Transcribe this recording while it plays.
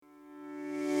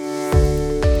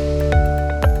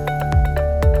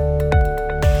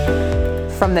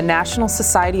From the National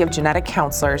Society of Genetic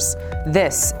Counselors,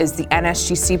 this is the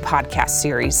NSGC podcast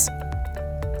series,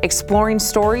 exploring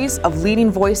stories of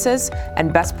leading voices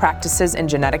and best practices in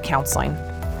genetic counseling.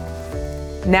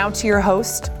 Now to your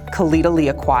host, Khalida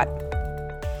Liaquat.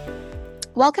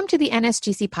 Welcome to the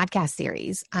NSGC podcast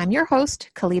series. I'm your host,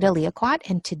 Khalida Liaquat,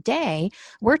 and today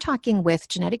we're talking with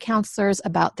genetic counselors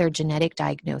about their genetic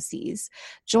diagnoses.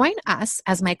 Join us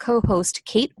as my co-host,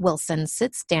 Kate Wilson,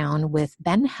 sits down with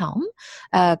Ben Helm,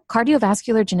 a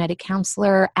cardiovascular genetic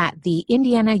counselor at the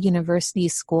Indiana University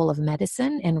School of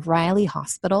Medicine and Riley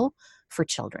Hospital for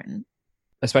Children.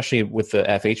 Especially with the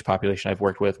FH population I've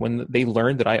worked with, when they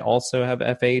learn that I also have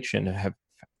FH and have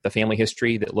the family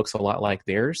history that looks a lot like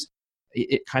theirs,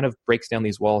 it kind of breaks down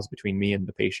these walls between me and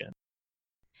the patient.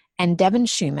 And Devin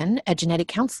Schumann, a genetic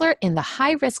counselor in the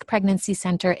High Risk Pregnancy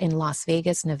Center in Las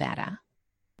Vegas, Nevada.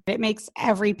 It makes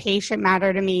every patient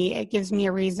matter to me. It gives me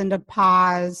a reason to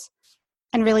pause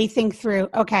and really think through,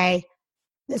 okay,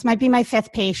 this might be my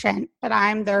fifth patient, but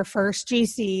I'm their first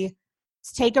GC.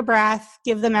 Let's take a breath,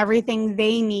 give them everything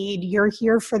they need. You're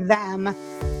here for them.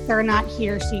 They're not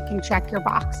here so you can check your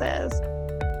boxes.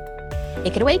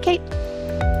 Take it away, Kate.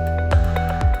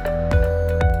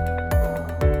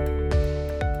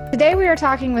 Today we are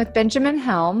talking with Benjamin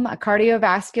Helm, a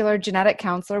cardiovascular genetic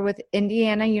counselor with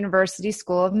Indiana University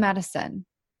School of Medicine.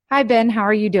 Hi, Ben. How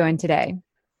are you doing today?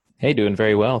 Hey, doing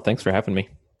very well. Thanks for having me.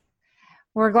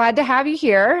 We're glad to have you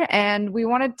here, and we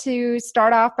wanted to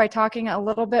start off by talking a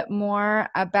little bit more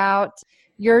about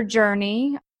your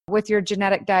journey with your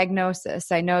genetic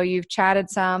diagnosis. I know you've chatted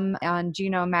some on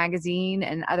Genome Magazine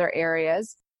and other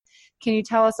areas. Can you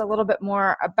tell us a little bit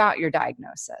more about your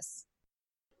diagnosis?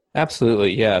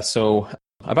 Absolutely, yeah. So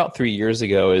about 3 years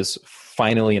ago is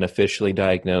finally and officially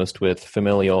diagnosed with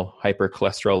familial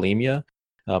hypercholesterolemia,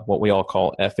 what we all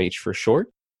call FH for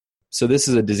short. So this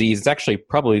is a disease, it's actually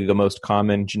probably the most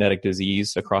common genetic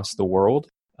disease across the world,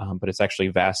 but it's actually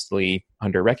vastly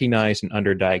under-recognized and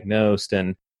underdiagnosed.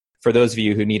 And for those of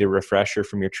you who need a refresher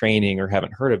from your training or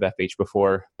haven't heard of FH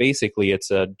before, basically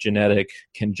it's a genetic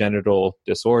congenital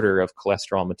disorder of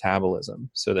cholesterol metabolism,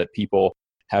 so that people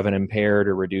have an impaired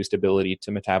or reduced ability to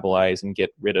metabolize and get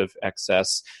rid of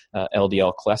excess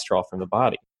LDL cholesterol from the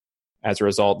body. As a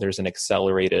result, there's an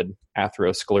accelerated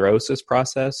atherosclerosis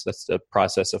process. That's the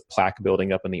process of plaque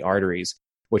building up in the arteries,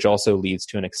 which also leads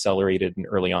to an accelerated and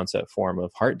early onset form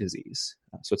of heart disease.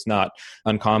 So it's not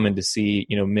uncommon to see,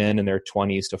 men in their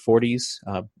 20s to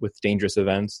 40s with dangerous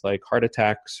events like heart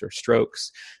attacks or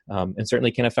strokes, and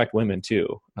certainly can affect women too,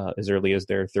 as early as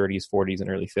their 30s, 40s, and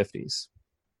early 50s.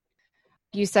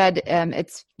 You said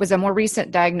it was a more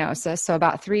recent diagnosis, so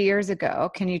about 3 years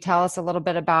ago. Can you tell us a little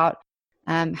bit about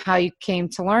how you came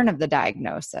to learn of the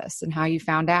diagnosis and how you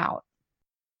found out?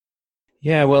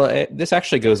 Yeah, well, this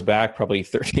actually goes back probably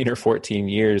 13 or 14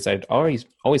 years. I'd always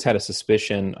had a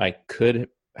suspicion I could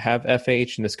have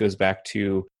FH, and this goes back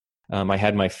to I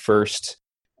had my first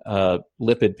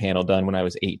lipid panel done when I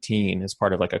was 18 as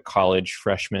part of like a college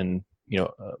freshman,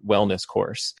 wellness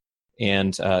course.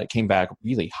 And it came back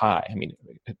really high. I mean,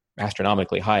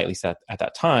 astronomically high, at least at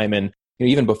that time. And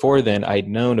even before then, I'd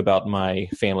known about my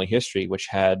family history, which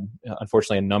had,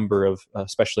 unfortunately, a number of,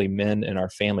 especially men in our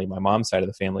family, my mom's side of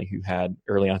the family, who had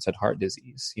early onset heart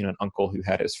disease. An uncle who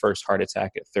had his first heart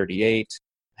attack at 38,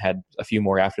 had a few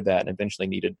more after that, and eventually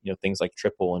needed, things like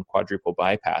triple and quadruple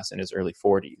bypass in his early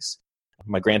 40s.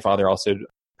 My grandfather also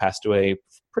passed away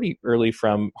pretty early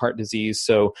from heart disease.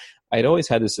 So I'd always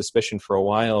had this suspicion for a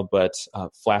while, but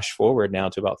flash forward now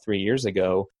to about 3 years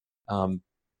ago,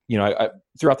 I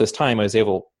throughout this time, I was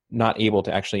not able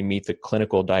to actually meet the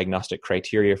clinical diagnostic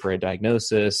criteria for a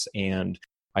diagnosis. And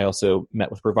I also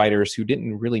met with providers who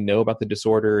didn't really know about the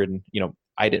disorder. And,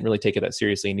 I didn't really take it that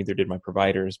seriously, and neither did my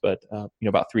providers. But,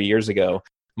 about 3 years ago,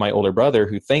 my older brother,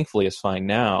 who thankfully is fine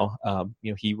now,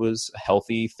 he was a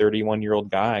healthy 31-year-old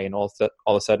guy, and all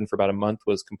of a sudden for about a month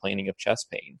was complaining of chest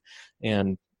pain.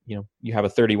 And you have a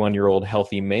 31-year-old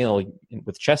healthy male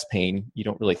with chest pain, you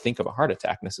don't really think of a heart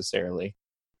attack necessarily.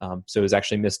 So it was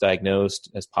actually misdiagnosed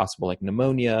as possible like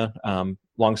pneumonia.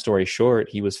 Long story short,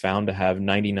 he was found to have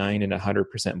 99 and 100%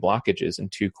 blockages in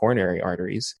 2 coronary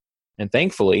arteries. And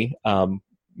thankfully,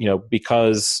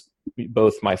 because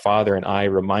both my father and I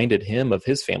reminded him of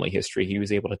his family history, he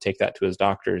was able to take that to his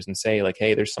doctors and say like,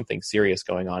 hey, there's something serious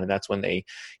going on. And that's when they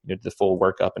did the full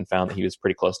workup and found that he was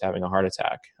pretty close to having a heart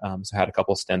attack. So had a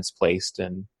couple stents placed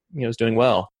and, was doing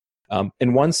well.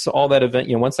 And once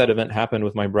that event happened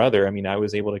with my brother, I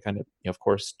was able to kind of, of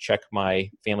course, check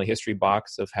my family history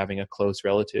box of having a close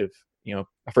relative,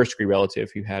 a first degree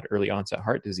relative who had early onset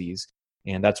heart disease.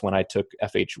 And that's when I took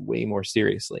FH way more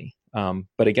seriously.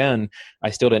 But again, I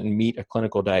still didn't meet a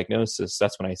clinical diagnosis.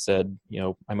 That's when I said,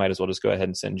 I might as well just go ahead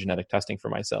and send genetic testing for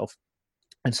myself.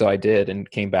 And so I did, and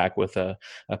came back with a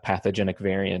pathogenic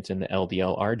variant in the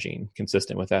LDLR gene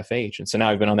consistent with FH. And so now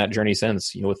I've been on that journey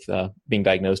since, with being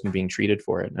diagnosed and being treated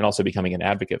for it, and also becoming an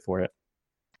advocate for it.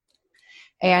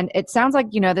 And it sounds like,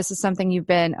 this is something you've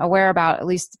been aware about, at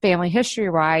least family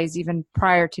history-wise, even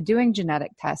prior to doing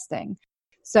genetic testing.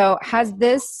 So has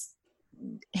this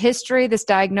history, this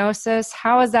diagnosis,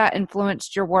 how has that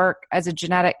influenced your work as a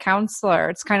genetic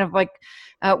counselor? It's kind of like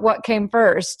what came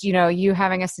first, you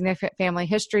having a significant family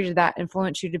history, did that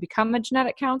influence you to become a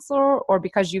genetic counselor, or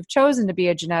because you've chosen to be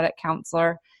a genetic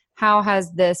counselor, how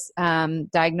has this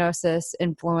diagnosis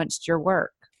influenced your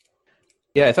work?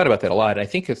 Yeah, I thought about that a lot. I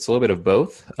think it's a little bit of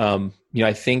both.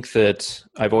 I think that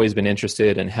I've always been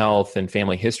interested in health and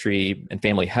family history and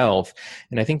family health.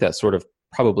 And I think that sort of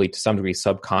probably to some degree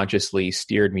subconsciously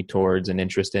steered me towards an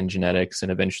interest in genetics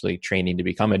and eventually training to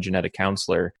become a genetic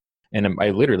counselor. And I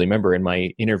literally remember in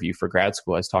my interview for grad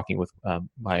school, I was talking with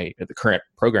the current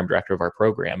program director of our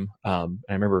program. And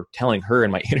I remember telling her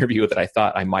in my interview that I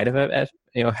thought I might have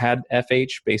had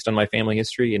FH based on my family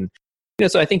history. And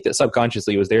so I think that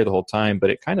subconsciously it was there the whole time, but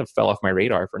it kind of fell off my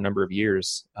radar for a number of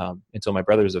years until my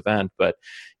brother's event. But,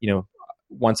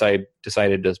 once I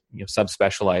decided to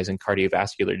subspecialize in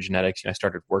cardiovascular genetics, I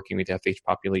started working with the FH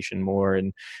population more.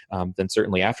 And then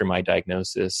certainly after my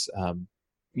diagnosis,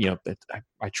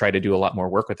 I try to do a lot more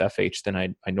work with FH than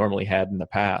I normally had in the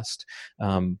past.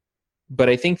 But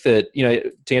I think that,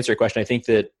 to answer your question, I think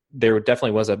that there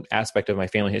definitely was an aspect of my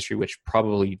family history which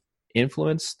probably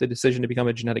influenced the decision to become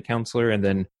a genetic counselor. And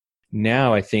then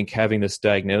now I think having this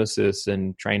diagnosis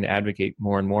and trying to advocate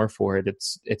more and more for it,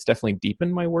 it's definitely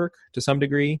deepened my work to some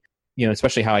degree,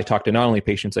 especially how I talk to not only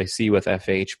patients I see with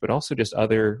FH, but also just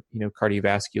other,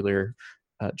 cardiovascular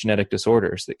genetic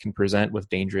disorders that can present with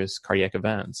dangerous cardiac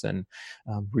events, and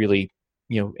really,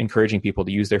 encouraging people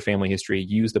to use their family history,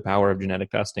 use the power of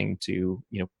genetic testing to,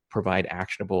 provide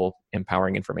actionable,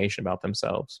 empowering information about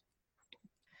themselves.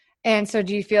 And so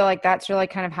do you feel like that's really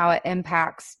kind of how it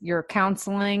impacts your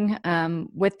counseling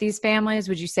with these families?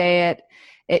 Would you say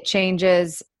it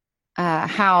changes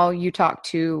how you talk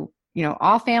to,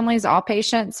 all families, all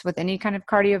patients with any kind of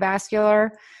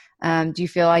cardiovascular? Do you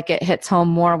feel like it hits home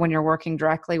more when you're working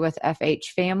directly with FH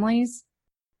families?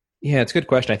 Yeah, it's a good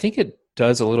question. I think it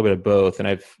does a little bit of both. And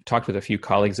I've talked with a few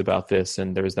colleagues about this,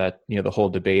 and there's that, the whole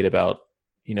debate about,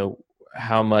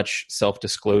 how much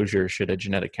self-disclosure should a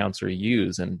genetic counselor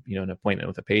use in, an appointment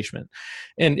with a patient.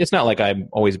 And it's not like I'm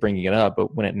always bringing it up,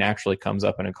 but when it naturally comes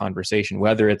up in a conversation,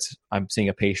 whether it's I'm seeing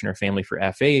a patient or family for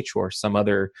FH or some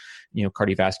other,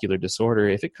 cardiovascular disorder,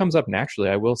 if it comes up naturally,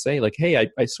 I will say like, hey,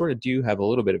 I sort of do have a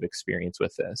little bit of experience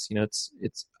with this.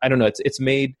 It's I don't know, it's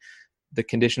made the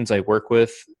conditions I work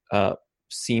with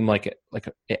seem like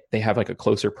they have like a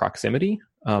closer proximity.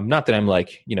 Not that I'm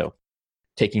like,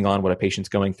 taking on what a patient's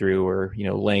going through or,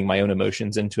 laying my own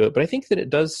emotions into it. But I think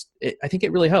that I think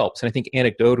it really helps. And I think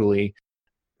anecdotally,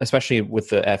 especially with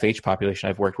the FH population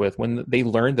I've worked with, when they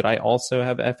learn that I also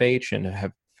have FH and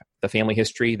have the family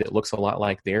history that looks a lot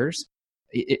like theirs,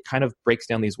 it kind of breaks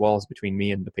down these walls between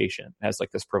me and the patient as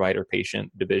like this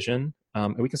provider-patient division.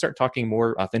 And we can start talking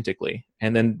more authentically.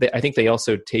 And then I think they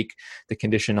also take the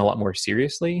condition a lot more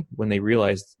seriously when they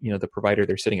realize, the provider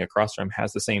they're sitting across from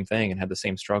has the same thing and had the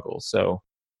same struggles. So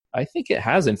I think it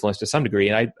has influenced to some degree.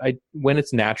 And I when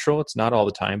it's natural, it's not all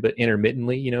the time, but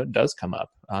intermittently, it does come up,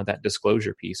 that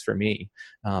disclosure piece for me.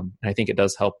 And I think it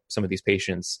does help some of these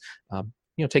patients,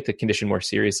 take the condition more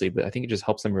seriously, but I think it just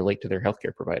helps them relate to their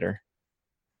healthcare provider.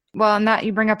 Well, and that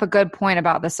you bring up a good point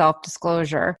about the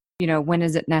self-disclosure. When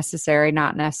is it necessary,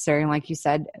 not necessary? And like you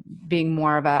said, being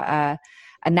more of a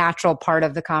natural part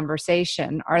of the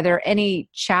conversation. Are there any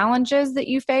challenges that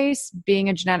you face being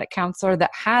a genetic counselor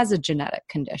that has a genetic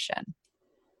condition?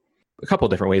 A couple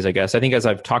of different ways, I guess. I think as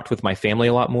I've talked with my family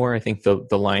a lot more, I think the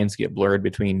lines get blurred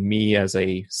between me as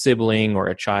a sibling or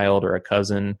a child or a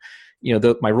cousin.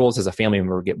 My roles as a family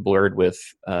member get blurred with,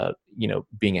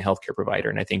 being a healthcare provider.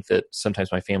 And I think that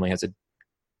sometimes my family has a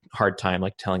hard time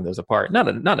like telling those apart. Not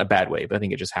in a bad way, but I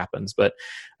think it just happens. But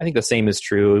I think the same is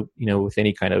true, with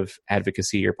any kind of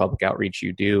advocacy or public outreach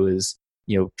you do is,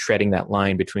 treading that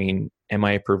line between, am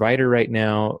I a provider right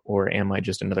now, or am I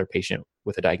just another patient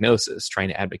with a diagnosis trying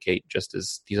to advocate just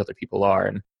as these other people are?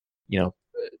 And,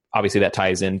 obviously that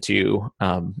ties into,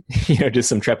 just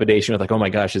some trepidation with like, oh my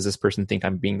gosh, does this person think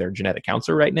I'm being their genetic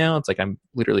counselor right now? It's like, I'm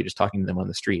literally just talking to them on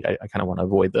the street. I kind of want to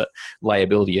avoid the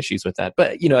liability issues with that.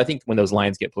 But, I think when those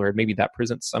lines get blurred, maybe that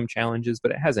presents some challenges,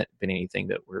 but it hasn't been anything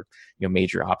that were,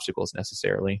 major obstacles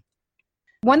necessarily.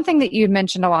 One thing that you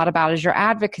mentioned a lot about is your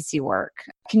advocacy work.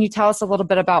 Can you tell us a little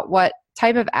bit about what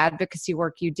type of advocacy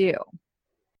work you do?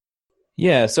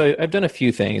 Yeah, so I've done a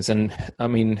few things, and I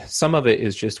mean, some of it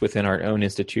is just within our own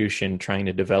institution trying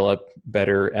to develop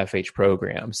better FH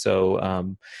programs.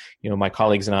 So, my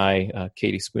colleagues and I,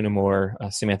 Katie Spoonamore,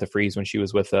 Samantha Fries when she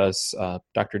was with us,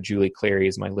 Dr. Julie Clary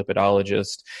is my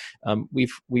lipidologist. We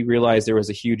realized there was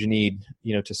a huge need,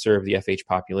 to serve the FH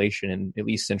population in at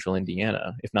least central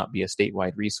Indiana, if not be a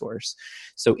statewide resource.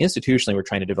 So institutionally, we're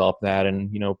trying to develop that,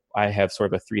 and I have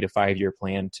sort of a 3 to 5 year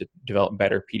plan to develop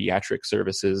better pediatric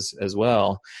services as well.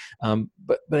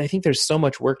 But I think there's so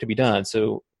much work to be done.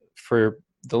 So for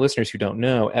the listeners who don't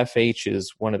know, FH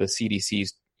is one of the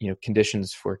CDC's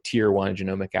conditions for tier 1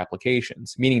 genomic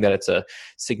applications, meaning that it's a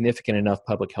significant enough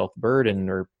public health burden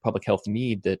or public health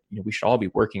need that we should all be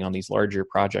working on these larger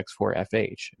projects for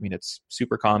FH. I mean, it's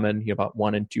super common. About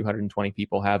 1 in 220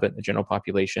 people have it in the general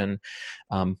population.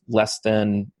 Less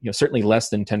than, certainly less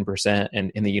than 10%.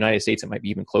 And in the United States, it might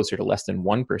be even closer to less than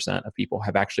 1% of people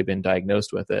have actually been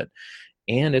diagnosed with it.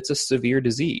 And it's a severe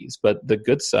disease. But the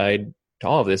good side to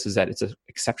all of this is that it's an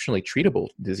exceptionally treatable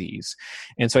disease.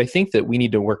 And so I think that we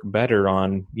need to work better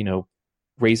on,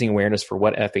 raising awareness for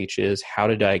what FH is, how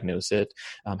to diagnose it,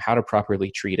 how to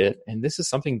properly treat it. And this is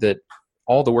something that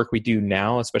all the work we do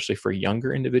now, especially for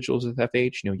younger individuals with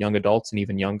FH, young adults and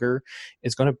even younger,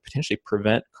 is going to potentially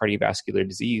prevent cardiovascular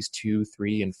disease 2,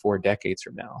 3, and 4 decades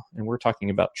from now. And we're talking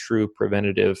about true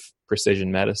preventative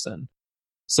precision medicine.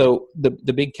 So the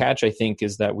big catch, I think,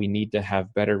 is that we need to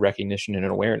have better recognition and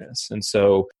awareness. And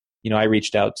so, I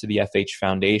reached out to the FH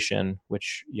Foundation,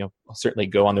 which, I'll certainly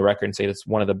go on the record and say it's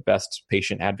one of the best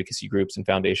patient advocacy groups and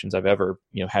foundations I've ever,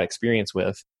 had experience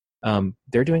with.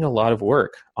 They're doing a lot of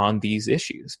work on these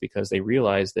issues because they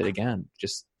realize that, again,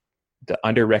 just the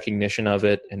under recognition of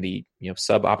it and the,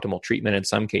 suboptimal treatment in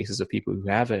some cases of people who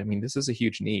have it. I mean, this is a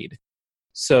huge need.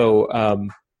 So,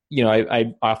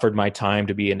 I offered my time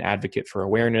to be an advocate for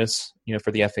awareness,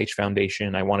 for the FH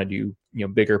Foundation. I want to do,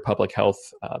 bigger public health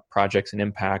projects and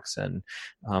impacts. And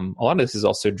a lot of this is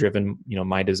also driven,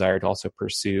 my desire to also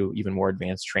pursue even more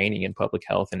advanced training in public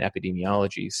health and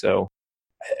epidemiology. So,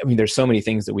 I mean, there's so many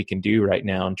things that we can do right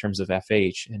now in terms of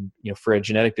FH. And, for a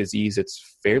genetic disease,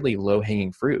 it's fairly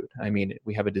low-hanging fruit. I mean,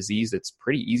 we have a disease that's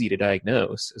pretty easy to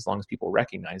diagnose as long as people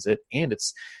recognize it. And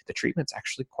the treatment's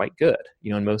actually quite good,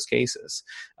 in most cases.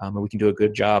 And we can do a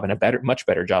good job and much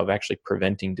better job of actually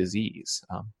preventing disease,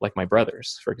 like my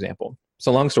brother's, for example.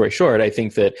 So long story short, I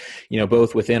think that,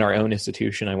 both within our own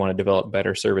institution, I want to develop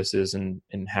better services and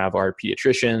have our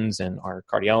pediatricians and our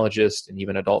cardiologists and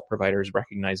even adult providers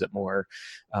recognize it more.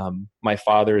 My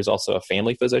father is also a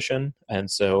family physician.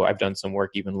 And so I've done some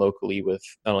work even locally with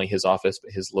not only his office,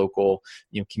 but his local,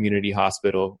 community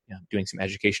hospital, doing some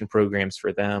education programs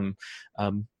for them.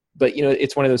 But,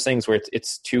 it's one of those things where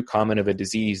it's too common of a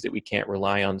disease that we can't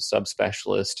rely on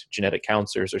subspecialist genetic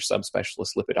counselors or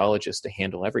subspecialist lipidologists to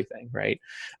handle everything, right?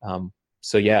 I'm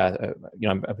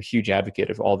a huge advocate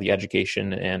of all the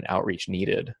education and outreach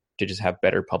needed to just have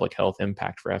better public health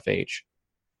impact for FH.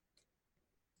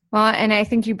 Well, and I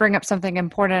think you bring up something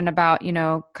important about,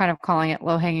 kind of calling it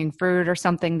low-hanging fruit or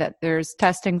something that there's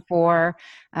testing for,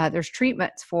 there's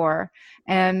treatments for.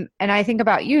 And I think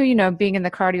about you, being in the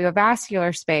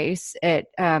cardiovascular space, it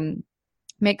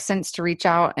makes sense to reach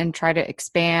out and try to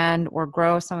expand or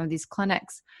grow some of these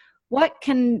clinics. What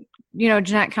can,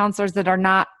 genetic counselors that are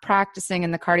not practicing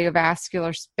in the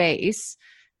cardiovascular space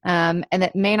and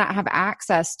that may not have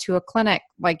access to a clinic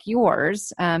like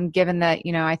yours, given that,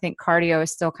 I think cardio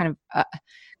is still kind of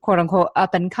quote unquote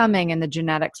up and coming in the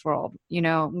genetics world.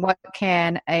 What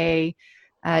can a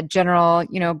general,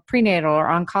 prenatal or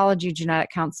oncology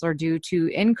genetic counselor do to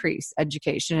increase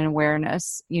education and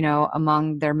awareness,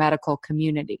 among their medical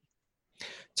community?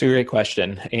 It's a great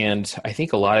question. And I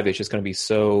think a lot of it's just going to be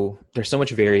there's so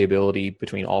much variability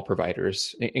between all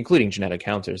providers, including genetic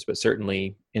counselors, but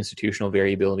certainly institutional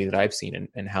variability that I've seen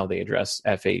in how they address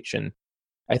FH. And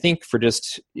I think for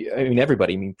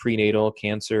everybody, prenatal,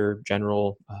 cancer,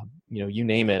 general, you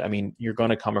name it. You're going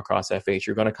to come across FH.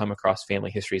 You're going to come across family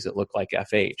histories that look like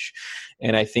FH.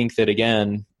 And I think that,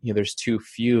 again, there's too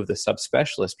few of the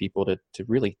subspecialist people to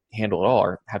really handle it all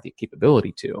or have the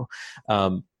capability to.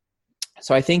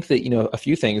 So I think that, a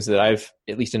few things that I've,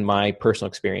 at least in my personal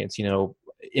experience,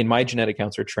 in my genetic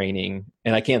counselor training,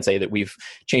 and I can't say that we've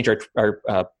changed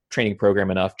our training program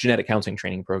enough, genetic counseling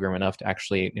training program enough to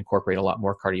actually incorporate a lot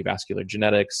more cardiovascular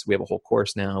genetics. We have a whole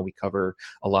course now. We cover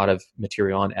a lot of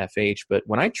material on FH. But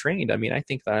when I trained, I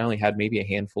think that I only had maybe a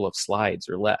handful of slides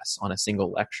or less on a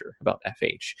single lecture about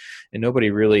FH. And nobody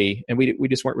really, and we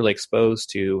just weren't really exposed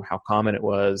to how common it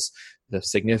was, the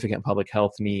significant public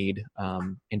health need,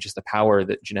 and just the power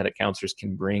that genetic counselors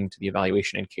can bring to the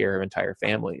evaluation and care of entire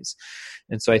families.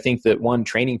 And so I think that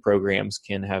training programs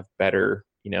can have better,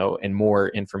 and more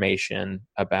information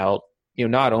about,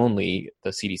 not only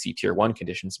the CDC Tier 1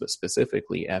 conditions, but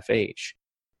specifically FH.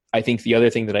 I think the other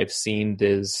thing that I've seen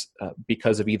is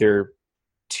because of either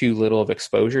too little of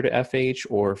exposure to FH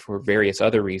or for various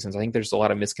other reasons, I think there's a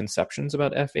lot of misconceptions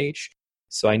about FH.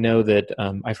 So I know that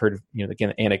I've heard,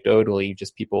 again, anecdotally,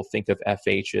 just people think of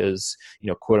FH as,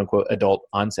 quote unquote, adult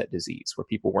onset disease, where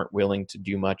people weren't willing to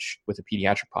do much with a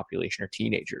pediatric population or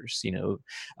teenagers,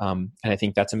 and I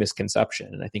think that's a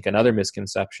misconception. And I think another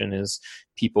misconception is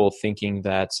people thinking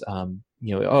that,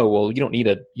 oh, well, you don't need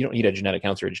a genetic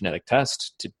counselor or a genetic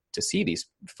test to see these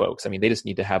folks. They just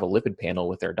need to have a lipid panel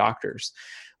with their doctors.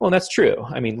 Well, and that's true.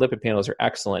 Lipid panels are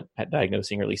excellent at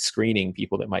diagnosing or at least screening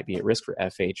people that might be at risk for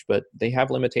FH, but they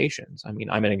have limitations. I'm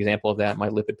an example of that. My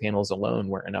lipid panels alone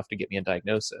weren't enough to get me a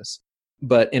diagnosis.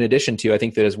 But in addition to, I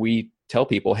think that as we tell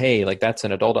people, hey, that's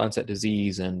an adult onset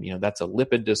disease and, that's a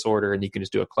lipid disorder and you can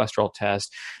just do a cholesterol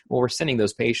test. Well, we're sending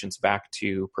those patients back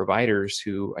to providers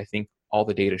who I think all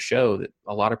the data show that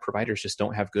a lot of providers just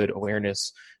don't have good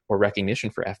awareness or recognition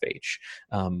for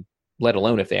FH, let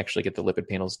alone if they actually get the lipid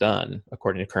panels done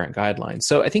according to current guidelines.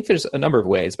 So I think there's a number of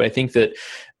ways, but I think that,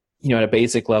 at a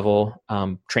basic level,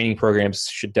 training programs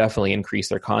should definitely increase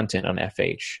their content on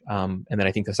FH. And then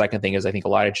I think the second thing is I think a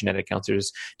lot of genetic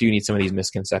counselors do need some of these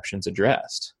misconceptions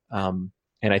addressed.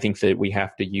 And I think that we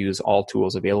have to use all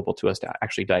tools available to us to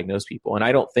actually diagnose people. And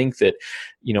I don't think that,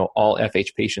 all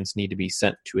FH patients need to be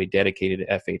sent to a dedicated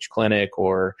FH clinic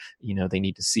or, they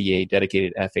need to see a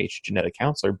dedicated FH genetic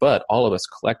counselor, but all of us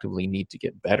collectively need to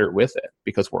get better with it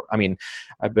because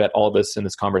I bet all of us in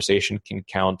this conversation can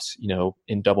count,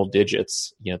 in double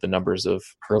digits, the numbers of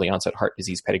early onset heart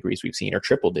disease pedigrees we've seen, or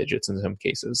triple digits in some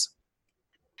cases.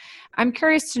 I'm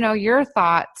curious to know your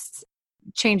thoughts,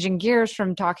 changing gears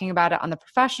from talking about it on the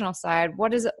professional side.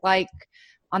 What is it like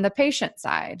on the patient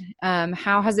side?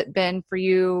 How has it been for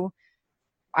you?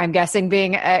 I'm guessing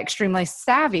being an extremely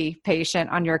savvy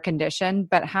patient on your condition,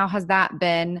 but how has that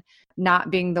been not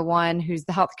being the one who's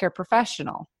the healthcare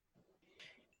professional?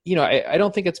 I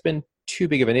don't think it's been too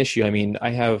big of an issue. I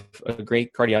have a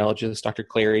great cardiologist, Dr.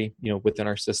 Clary, within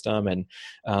our system. And,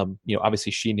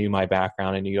 obviously she knew my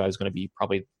background. I knew I was going to be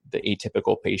probably the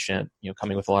atypical patient,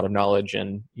 coming with a lot of knowledge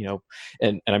and,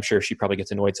 and I'm sure she probably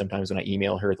gets annoyed sometimes when I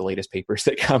email her the latest papers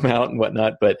that come out and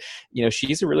whatnot, but,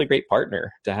 she's a really great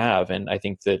partner to have. And I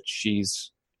think that she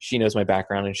knows my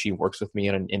background and she works with me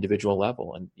on an individual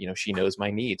level. And, she knows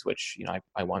my needs, which,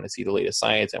 I want to see the latest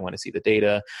science. I want to see the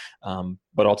data.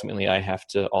 But ultimately I have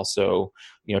to also,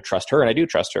 trust her. And I do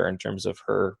trust her in terms of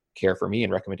her care for me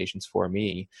and recommendations for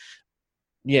me.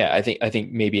 Yeah. I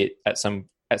think maybe at some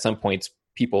points,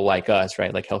 people like us,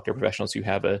 right? Like healthcare professionals who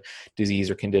have a disease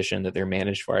or condition that they're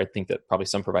managed for. I think that probably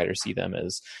some providers see them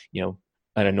as, an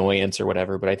annoyance or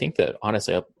whatever. But I think that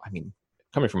honestly,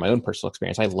 coming from my own personal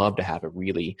experience, I love to have a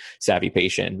really savvy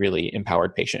patient, really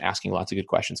empowered patient asking lots of good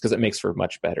questions because it makes for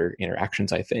much better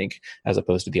interactions, I think, as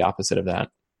opposed to the opposite of that.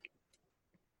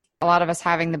 A lot of us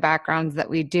having the backgrounds that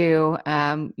we do,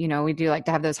 we do like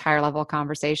to have those higher level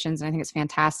conversations. And I think it's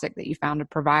fantastic that you found a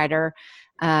provider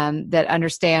that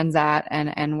understands that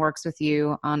and works with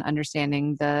you on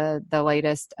understanding the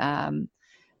latest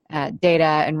data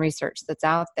and research that's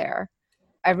out there.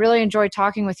 I really enjoyed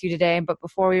talking with you today, but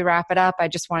before we wrap it up, I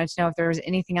just wanted to know if there was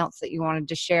anything else that you wanted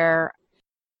to share.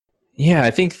 Yeah,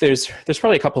 I think there's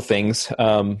probably a couple things.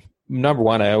 Number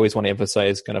one, I always want to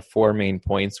emphasize kind of 4 main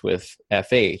points with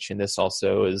FH, and this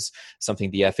also is something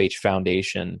the FH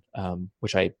Foundation,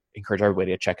 which I encourage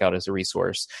everybody to check out as a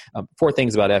resource. 4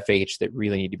 things about FH that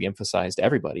really need to be emphasized to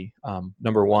everybody.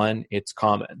 Number one, it's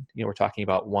common. We're talking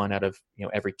about 1 out of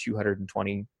every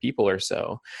 220 people or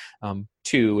so.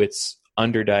 2, it's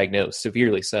underdiagnosed,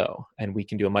 severely so, and we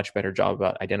can do a much better job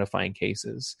about identifying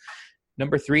cases.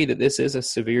 Number 3, that this is a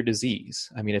severe disease.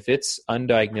 If it's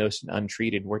undiagnosed and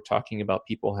untreated, we're talking about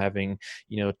people having,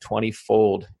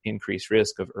 20-fold increased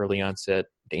risk of early onset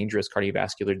dangerous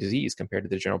cardiovascular disease compared to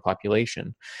the general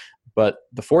population. But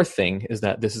the 4th thing is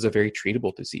that this is a very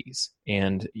treatable disease.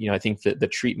 And, I think that the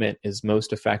treatment is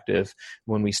most effective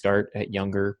when we start at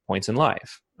younger points in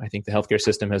life. I think the healthcare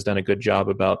system has done a good job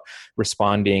about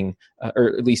responding,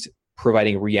 or at least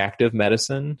providing reactive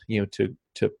medicine,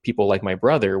 to people like my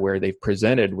brother, where they've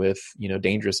presented with,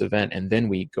 dangerous event, and then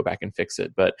we go back and fix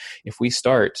it. But if we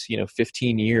start,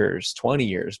 15 years, 20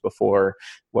 years before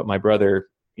what my brother,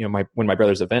 when my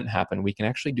brother's event happened, we can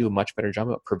actually do a much better job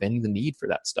of preventing the need for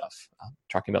that stuff.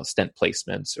 Talking about stent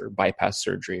placements or bypass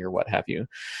surgery or what have you.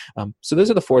 So those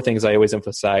are the 4 things I always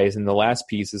emphasize. And the last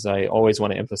piece is I always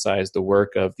want to emphasize the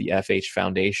work of the FH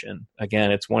Foundation.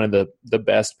 Again, it's one of the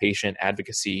best patient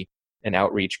advocacy and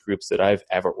outreach groups that I've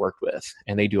ever worked with.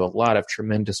 And they do a lot of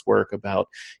tremendous work about,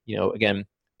 again,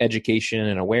 education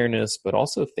and awareness, but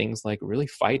also things like really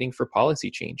fighting for policy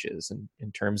changes and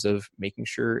in terms of making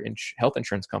sure health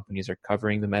insurance companies are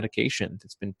covering the medication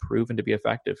that's been proven to be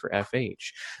effective for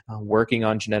FH, working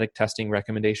on genetic testing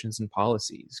recommendations and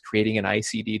policies, creating an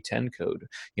ICD-10 code,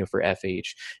 for FH.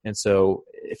 And so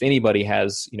if anybody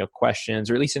has, questions,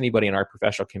 or at least anybody in our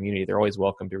professional community, they're always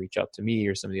welcome to reach out to me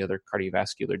or some of the other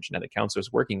cardiovascular genetic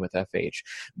counselors working with FH.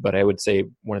 But I would say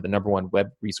one of the number one web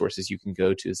resources you can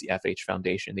go to is the FH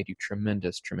Foundation. They do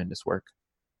tremendous, tremendous work.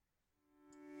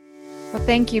 Well,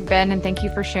 thank you, Ben, and thank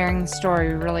you for sharing the story.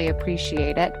 We really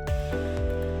appreciate it.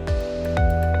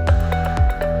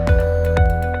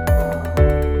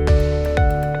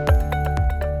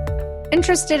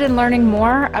 Interested in learning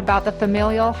more about the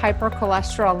Familial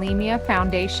Hypercholesterolemia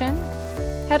Foundation?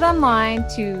 Head online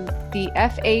to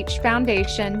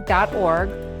thefhfoundation.org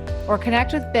or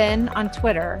connect with Ben on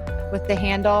Twitter with the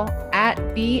handle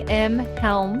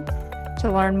 @BMHelm to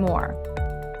learn more.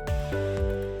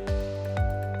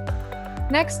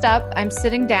 Next up, I'm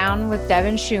sitting down with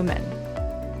Devin Schumann.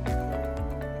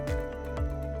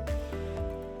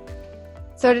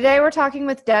 So today we're talking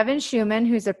with Devin Schumann,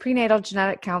 who's a prenatal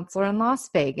genetic counselor in Las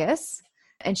Vegas,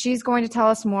 and she's going to tell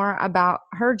us more about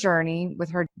her journey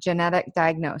with her genetic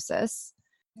diagnosis.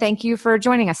 Thank you for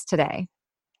joining us today.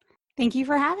 Thank you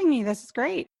for having me. This is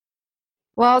great.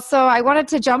 Well, so I wanted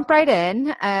to jump right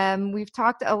in. We've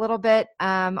talked a little bit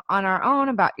on our own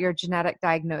about your genetic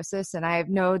diagnosis, and I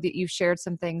know that you've shared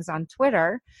some things on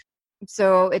Twitter.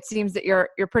 So it seems that you're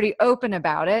pretty open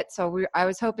about it. So I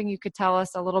was hoping you could tell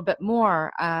us a little bit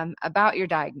more about your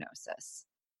diagnosis.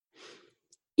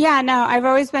 Yeah, no, I've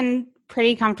always been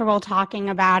pretty comfortable talking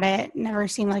about it. Never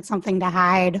seemed like something to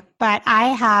hide. But I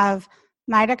have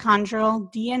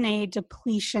mitochondrial DNA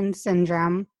depletion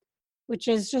syndrome, which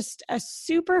is just a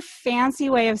super fancy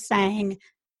way of saying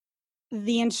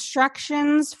the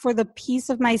instructions for the piece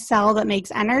of my cell that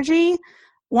makes energy,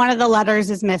 one of the letters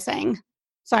is missing.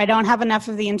 So I don't have enough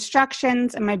of the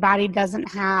instructions and my body doesn't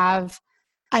have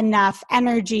enough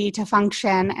energy to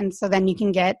function. And so then you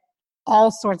can get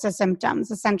all sorts of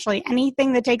symptoms. Essentially,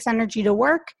 anything that takes energy to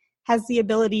work has the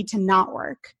ability to not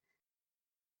work.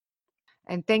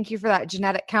 And thank you for that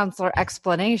genetic counselor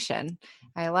explanation.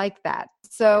 I like that.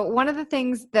 So one of the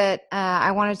things that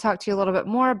I want to talk to you a little bit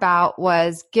more about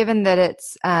was, given that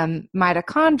it's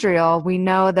mitochondrial, we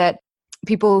know that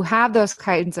people who have those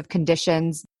kinds of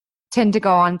conditions tend to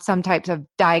go on some types of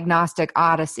diagnostic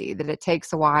odyssey, that it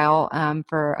takes a while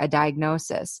for a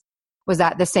diagnosis. Was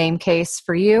that the same case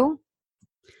for you?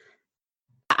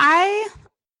 I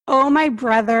owe my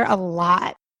brother a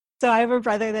lot. So I have a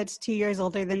brother that's 2 years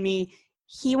older than me.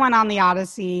 He went on the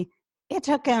odyssey. It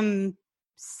took him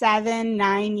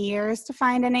 7-9 years to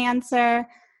find an answer.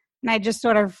 And I just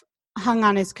sort of hung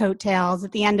on his coattails.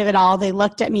 At the end of it all, they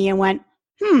looked at me and went,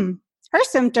 her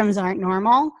symptoms aren't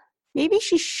normal. Maybe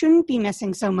she shouldn't be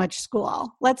missing so much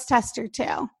school. Let's test her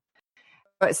too.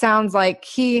 It sounds like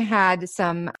he had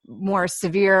some more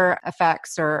severe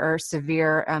effects or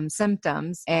severe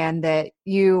symptoms, and that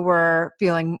you were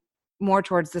feeling more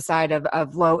towards the side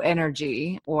of low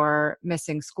energy or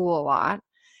missing school a lot.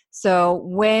 So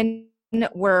when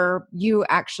were you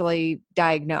actually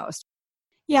diagnosed?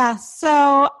 Yeah,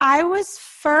 so I was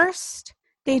first,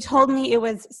 they told me it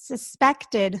was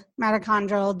suspected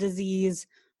mitochondrial disease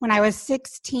when I was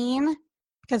 16,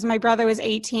 because my brother was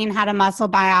 18, had a muscle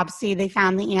biopsy. They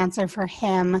found the answer for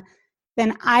him.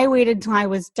 Then I waited till I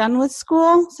was done with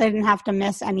school, so I didn't have to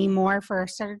miss any more for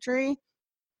surgery.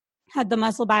 Had the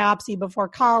muscle biopsy before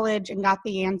college and got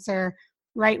the answer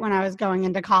right when I was going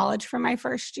into college for my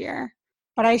first year.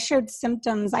 But I showed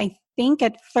symptoms, I think,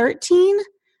 at 13.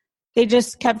 They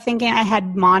just kept thinking I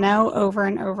had mono over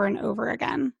and over and over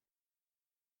again.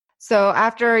 So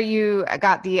after you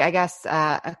got the, I guess,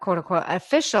 a quote unquote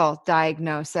official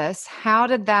diagnosis, how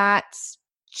did that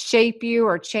shape you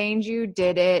or change you?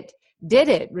 Did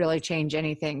it really change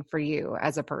anything for you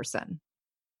as a person?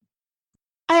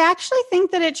 I actually think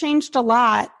that it changed a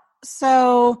lot.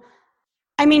 So,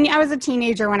 I mean, I was a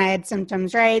teenager when I had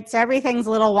symptoms, right? So everything's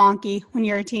a little wonky when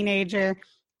you're a teenager.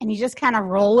 and you just kind of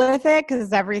roll with it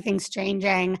because everything's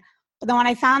changing. But then when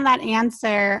I found that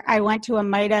answer, I went to a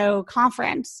Mito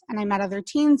conference and I met other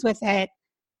teens with it.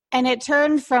 And it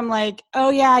turned from like, oh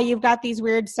yeah, you've got these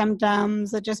weird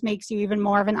symptoms that just makes you even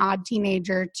more of an odd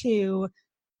teenager to,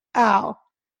 oh,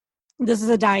 this is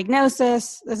a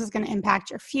diagnosis. This is going to impact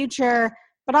your future.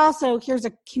 But also here's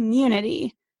a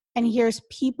community and here's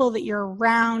people that you're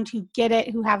around who get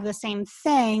it, who have the same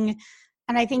thing.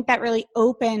 And I think that really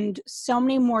opened so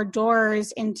many more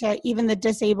doors into even the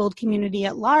disabled community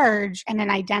at large and an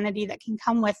identity that can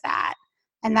come with that.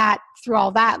 And that through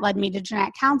all that led me to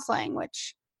genetic counseling,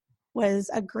 which was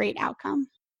a great outcome.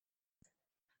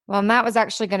 Well, and that was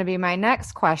actually going to be my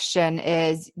next question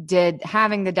is, did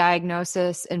having the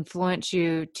diagnosis influence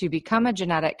you to become a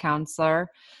genetic counselor?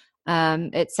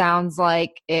 It sounds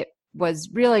like it was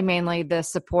really mainly the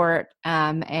support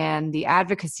and the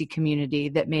advocacy community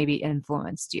that maybe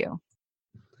influenced you.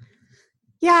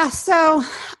 Yeah, so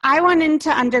I went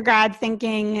into undergrad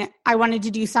thinking I wanted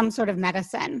to do some sort of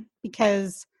medicine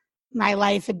because my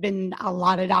life had been a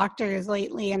lot of doctors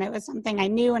lately, and it was something I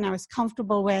knew and I was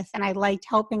comfortable with, and I liked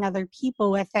helping other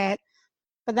people with it.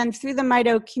 But then through the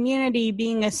Mito community,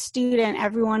 being a student,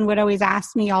 everyone would always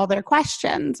ask me all their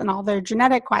questions and all their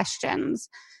genetic questions.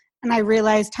 And I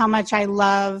realized how much I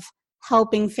love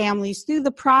helping families through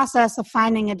the process of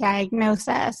finding a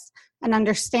diagnosis and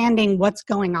understanding what's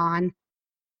going on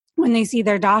when they see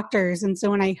their doctors. And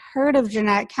so when I heard of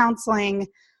genetic counseling,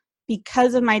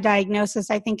 because of my diagnosis,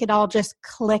 I think it all just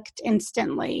clicked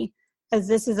instantly, as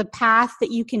this is a path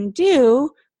that you can do,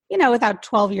 without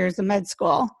 12 years of med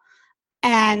school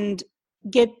and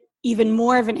get even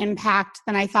more of an impact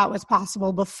than I thought was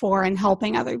possible before in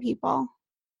helping other people.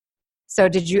 So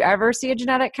did you ever see a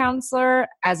genetic counselor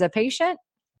as a patient?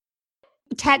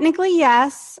 Technically,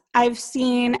 yes. I've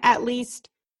seen at least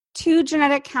 2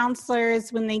 genetic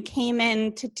counselors when they came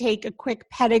in to take a quick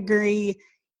pedigree,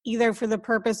 either for the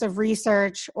purpose of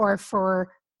research or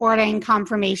for ordering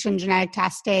confirmation genetic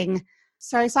testing.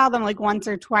 So I saw them like once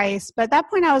or twice, but at that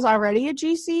point I was already a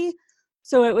GC.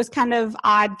 So it was kind of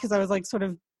odd because I was like sort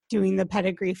of doing the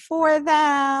pedigree for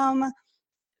them.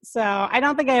 So I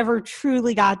don't think I ever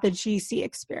truly got the GC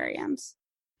experience.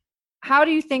 How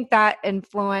do you think that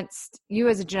influenced you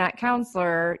as a genetic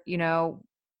counselor,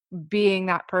 being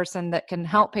that person that can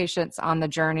help patients on the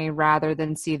journey rather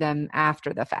than see them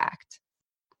after the fact?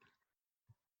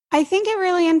 I think it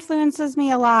really influences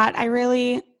me a lot.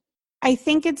 I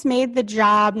think it's made the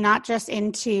job not just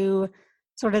into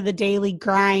sort of the daily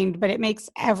grind, but it makes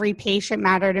every patient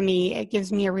matter to me. It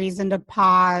gives me a reason to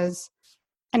pause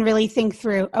and really think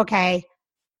through, okay,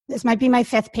 this might be my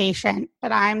 5th patient,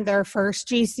 but I'm their first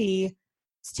GC.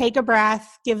 Let's take a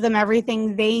breath, give them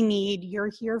everything they need.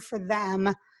 You're here for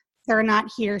them. They're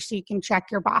not here so you can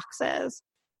check your boxes.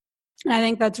 And I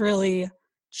think that's really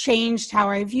changed how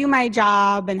I view my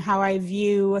job and how I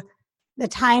view the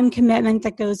time commitment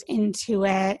that goes into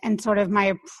it and sort of my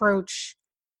approach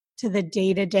to the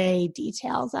day-to-day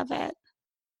details of it.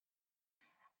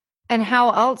 And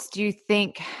how else do you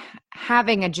think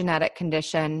having a genetic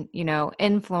condition,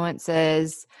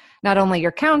 influences not only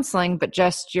your counseling, but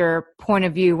just your point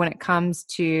of view when it comes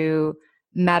to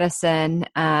medicine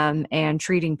and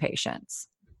treating patients?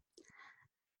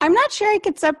 I'm not sure I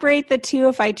could separate the two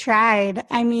if I tried.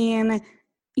 I mean,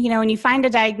 when you find a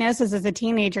diagnosis as a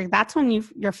teenager, that's when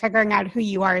you're figuring out who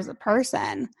you are as a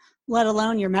person, let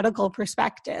alone your medical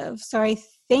perspective. So I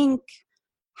think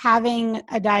having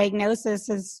a diagnosis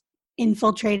has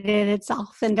infiltrated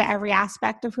itself into every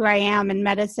aspect of who I am, and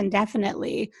medicine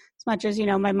definitely, as much as,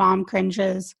 my mom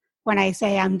cringes when I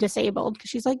say I'm disabled because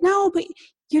she's like, no, but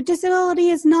your disability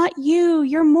is not you.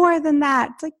 You're more than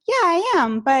that. It's like, yeah, I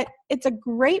am, but it's a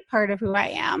great part of who I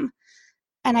am.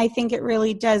 And I think it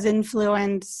really does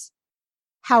influence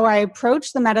how I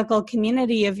approach the medical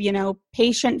community of,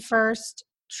 patient first,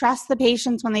 trust the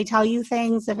patients when they tell you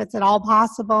things, if it's at all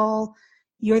possible.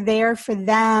 You're there for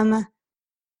them,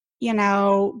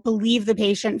 believe the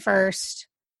patient first.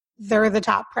 They're the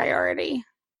top priority.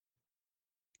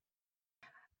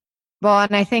 Well,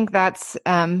 and I think that's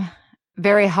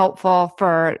very helpful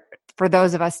for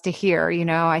those of us to hear.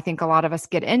 I think a lot of us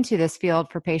get into this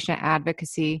field for patient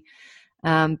advocacy,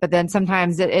 but then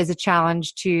sometimes it is a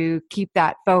challenge to keep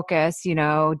that focus,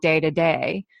 day to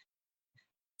day.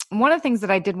 One of the things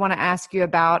that I did want to ask you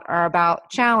about are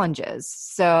about challenges.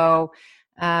 So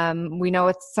we know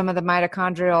with some of the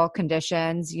mitochondrial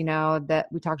conditions, that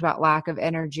we talked about lack of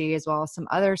energy as well as some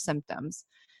other symptoms.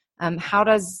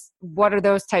 What are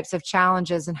those types of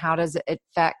challenges and how does it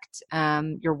affect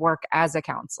your work as a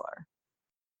counselor?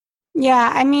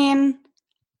 Yeah, I mean,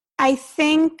 I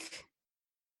think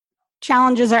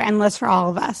challenges are endless for all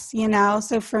of us,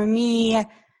 So for me,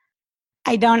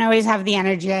 I don't always have the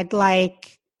energy I'd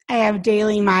like. I have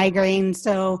daily migraines,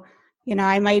 so,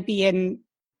 I might be in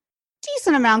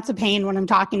decent amounts of pain when I'm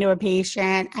talking to a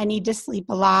patient. I need to sleep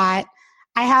a lot.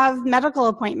 I have medical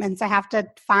appointments I have to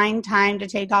find time to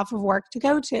take off of work to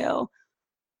go to.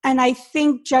 And I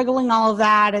think juggling all of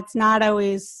that, it's not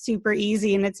always super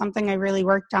easy. And it's something I really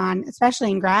worked on,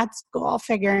 especially in grad school,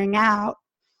 figuring out.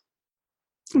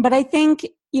 But I think,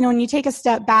 when you take a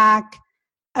step back,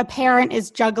 a parent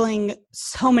is juggling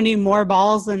so many more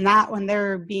balls than that when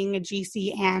they're being a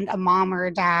GC and a mom or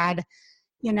a dad,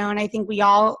 and I think we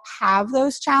all have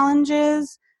those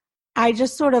challenges. I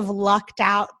just sort of lucked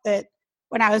out that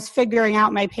when I was figuring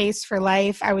out my pace for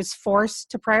life, I was forced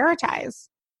to prioritize.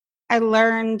 I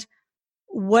learned,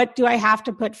 what do I have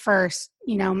to put first?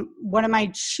 What am I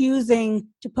choosing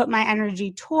to put my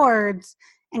energy towards?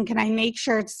 And can I make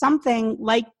sure it's something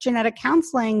like genetic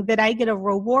counseling that I get a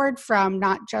reward from,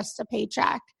 not just a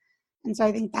paycheck? And so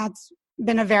I think that's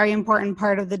been a very important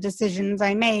part of the decisions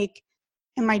I make.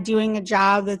 Am I doing a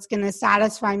job that's going to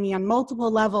satisfy me on multiple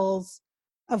levels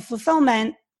of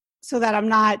fulfillment so that I'm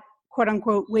not, quote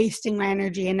unquote, wasting my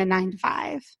energy in a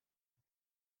 9-to-5?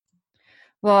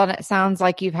 Well, and it sounds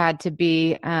like you've had to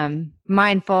be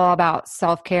mindful about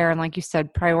self-care and, like you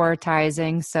said,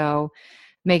 prioritizing. So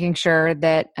making sure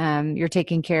that you're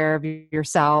taking care of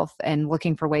yourself and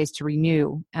looking for ways to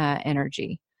renew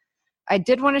energy. I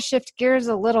did want to shift gears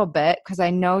a little bit because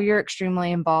I know you're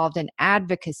extremely involved in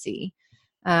advocacy.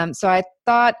 So I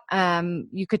thought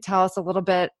you could tell us a little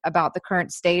bit about the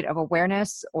current state of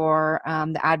awareness or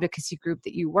the advocacy group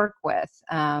that you work with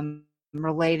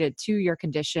related to your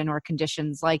condition or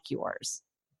conditions like yours.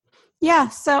 Yeah,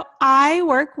 so I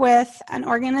work with an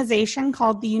organization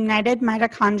called the United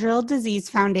Mitochondrial Disease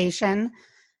Foundation.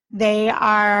 They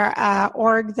are an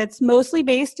org that's mostly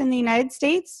based in the United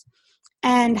States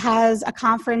and has a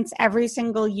conference every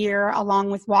single year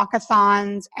along with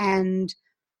walkathons and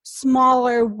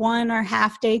smaller 1 or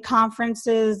half-day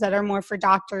conferences that are more for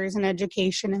doctors and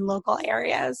education in local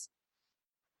areas.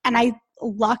 And I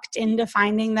lucked into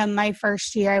finding them my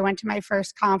first year. I went to my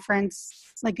first conference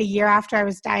like a year after I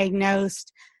was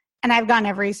diagnosed, and I've gone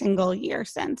every single year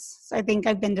since. So I think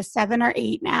I've been to 7 or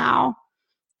 8 now.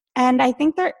 And I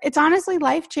think it's honestly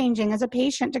life-changing as a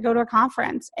patient to go to a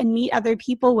conference and meet other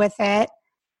people with it,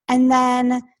 and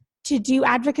then to do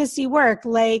advocacy work.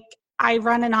 Like, I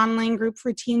run an online group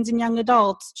for teens and young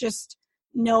adults, just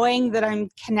knowing that I'm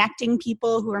connecting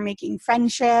people who are making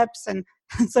friendships, and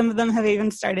some of them have even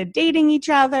started dating each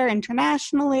other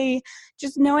internationally.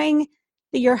 Just knowing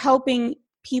that you're helping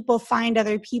people find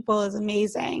other people is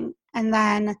amazing. And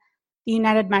then the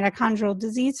United Mitochondrial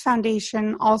Disease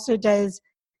Foundation also does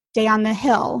Day on the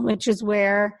Hill, which is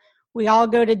where we all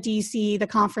go to DC. The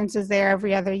conference is there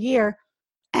every other year.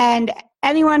 And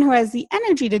anyone who has the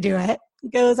energy to do it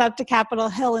goes up to Capitol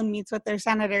Hill and meets with their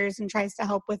senators and tries to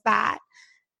help with that.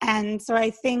 And so I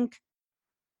think,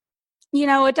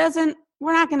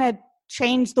 we're not going to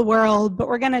change the world, but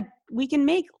we can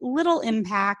make little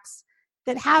impacts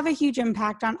that have a huge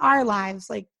impact on our lives,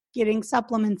 like getting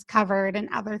supplements covered and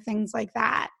other things like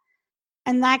that.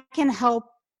 And that can help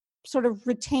sort of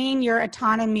retain your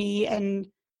autonomy and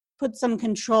put some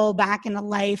control back in a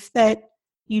life that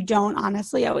you don't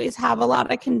honestly always have a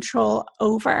lot of control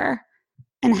over.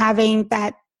 And having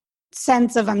that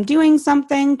sense of I'm doing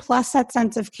something plus that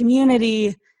sense of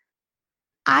community,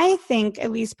 I think, at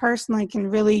least personally, can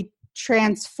really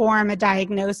transform a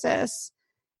diagnosis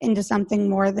into something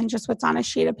more than just what's on a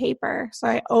sheet of paper. So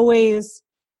I always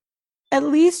at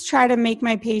least try to make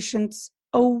my patients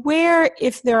aware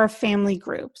if there are family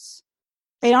groups.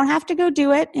 They don't have to go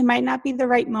do it. It might not be the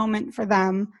right moment for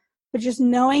them, but just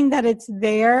knowing that it's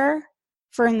there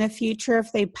for in the future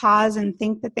if they pause and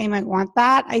think that they might want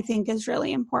that, I think is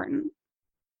really important.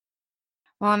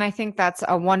 Well, and I think that's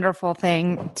a wonderful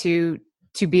thing to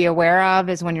be aware of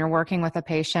is when you're working with a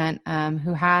patient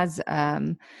who has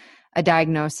a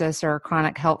diagnosis or a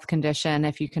chronic health condition,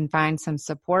 if you can find some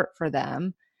support for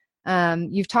them.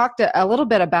 You've talked a little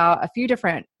bit about a few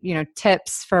different,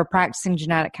 tips for practicing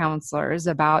genetic counselors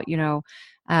about,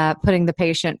 putting the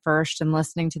patient first and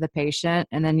listening to the patient.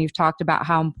 And then you've talked about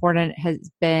how important it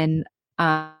has been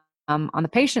on the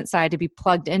patient side to be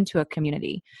plugged into a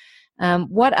community.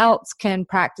 What else can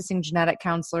practicing genetic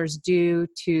counselors do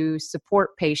to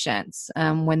support patients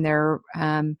when they're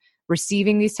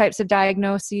receiving these types of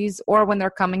diagnoses or when they're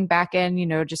coming back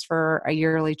in, just for a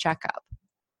yearly checkup?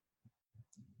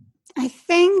 I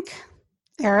think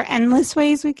there are endless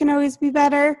ways we can always be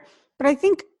better, but I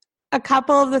think a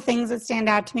couple of the things that stand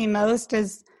out to me most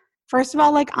is First of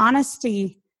all, like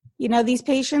honesty. These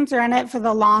patients are in it for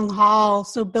the long haul.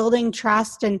 So building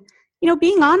trust and,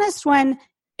 being honest when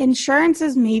insurance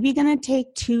is maybe going to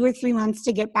take 2 or 3 months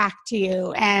to get back to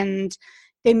you, and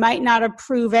they might not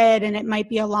approve it, and it might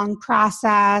be a long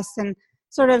process, and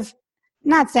sort of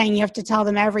not saying you have to tell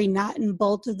them every nut and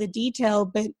bolt of the detail,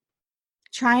 but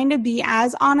trying to be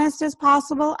as honest as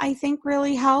possible, I think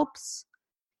really helps.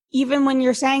 Even when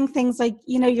you're saying things like,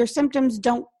 your symptoms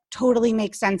don't totally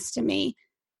make sense to me,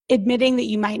 admitting that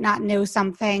you might not know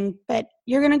something, but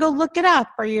you're going to go look it up,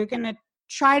 or you're going to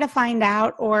try to find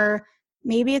out, or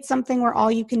maybe it's something where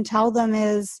all you can tell them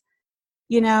is,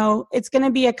 it's going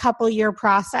to be a couple-year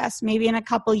process. Maybe in a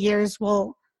couple years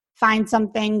we'll find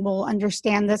something, we'll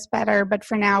understand this better, but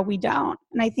for now we don't.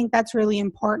 And I think that's really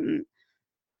important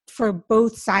for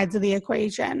both sides of the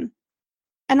equation.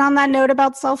 And on that note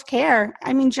about self-care,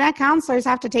 genetic counselors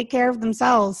have to take care of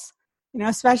themselves,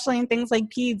 especially in things like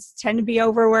peds, tend to be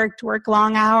overworked, work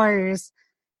long hours.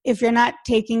 If you're not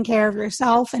taking care of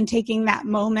yourself and taking that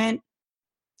moment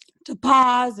to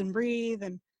pause and breathe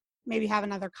and maybe have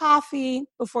another coffee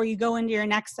before you go into your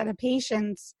next set of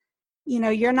patients,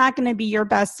 you're not going to be your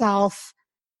best self.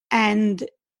 And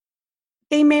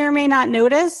they may or may not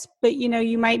notice, but,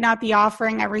 you might not be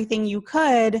offering everything you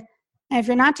could. And if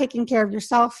you're not taking care of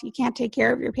yourself, you can't take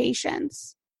care of your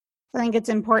patients. I think it's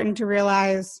important to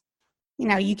realize,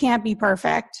 you can't be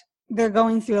perfect. They're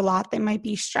going through a lot. They might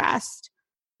be stressed.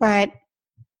 But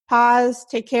pause,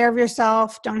 take care of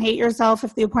yourself. Don't hate yourself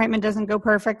if the appointment doesn't go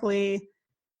perfectly.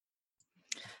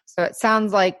 So it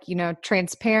sounds like,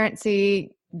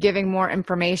 transparency, giving more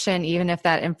information, even if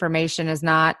that information is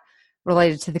not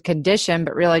related to the condition,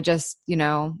 but really just,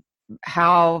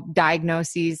 how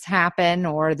diagnoses happen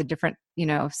or the different,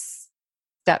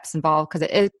 steps involved, because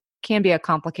it can be a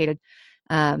complicated,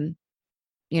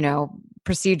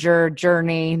 procedure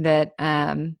journey that,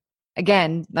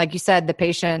 again, like you said, the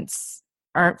patients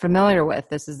aren't familiar with.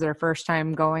 This is their first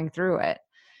time going through it.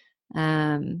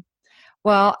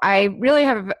 Well, I really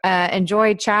have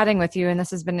enjoyed chatting with you, and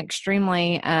this has been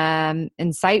extremely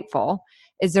insightful.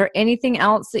 Is there anything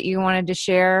else that you wanted to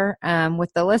share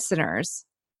with the listeners?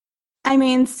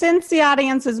 Since the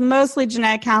audience is mostly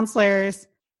genetic counselors,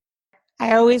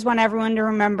 I always want everyone to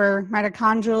remember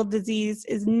mitochondrial disease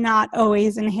is not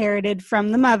always inherited from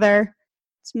the mother.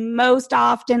 It's most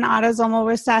often autosomal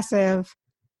recessive.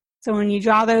 So when you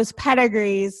draw those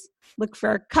pedigrees, look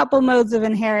for a couple modes of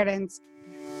inheritance.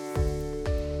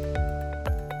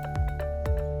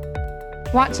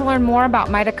 Want to learn more about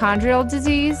mitochondrial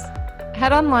disease?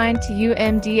 Head online to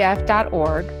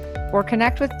umdf.org or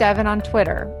connect with Devin on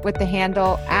Twitter with the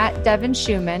handle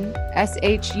 @DevinSchuman,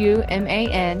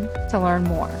 SHUMAN, to learn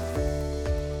more.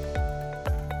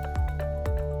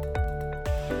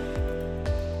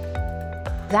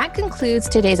 That concludes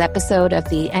today's episode of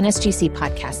the NSGC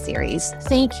podcast series.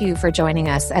 Thank you for joining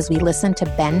us as we listen to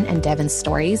Ben and Devin's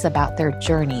stories about their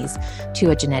journeys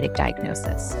to a genetic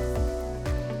diagnosis.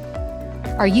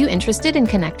 Are you interested in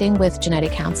connecting with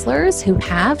genetic counselors who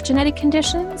have genetic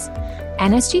conditions?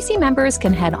 NSGC members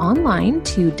can head online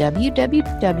to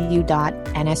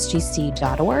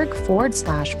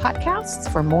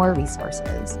www.nsgc.org/podcasts for more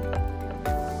resources.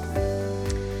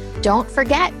 Don't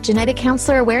forget, Genetic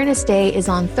Counselor Awareness Day is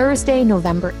on Thursday,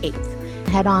 November 8th.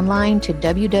 Head online to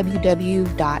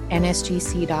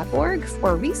www.nsgc.org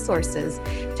for resources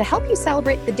to help you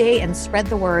celebrate the day and spread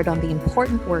the word on the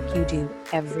important work you do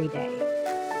every day.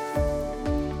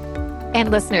 And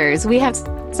listeners, we have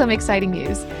some exciting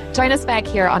news. Join us back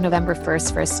here on November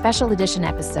 1st for a special edition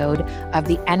episode of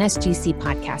the NSGC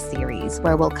podcast series,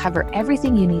 where we'll cover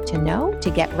everything you need to know to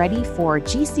get ready for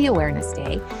GC Awareness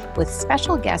Day with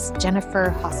special guest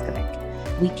Jennifer Hoskovic.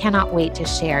 We cannot wait to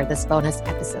share this bonus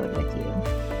episode with you.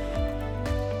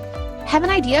 Have an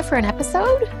idea for an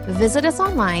episode? Visit us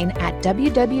online at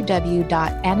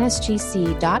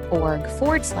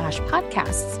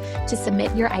www.nsgc.org/podcasts to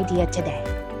submit your idea today.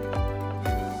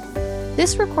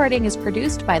 This recording is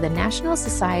produced by the National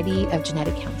Society of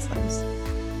Genetic Counselors.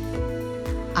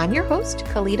 I'm your host,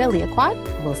 Khalida Liaquat.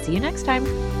 We'll see you next time.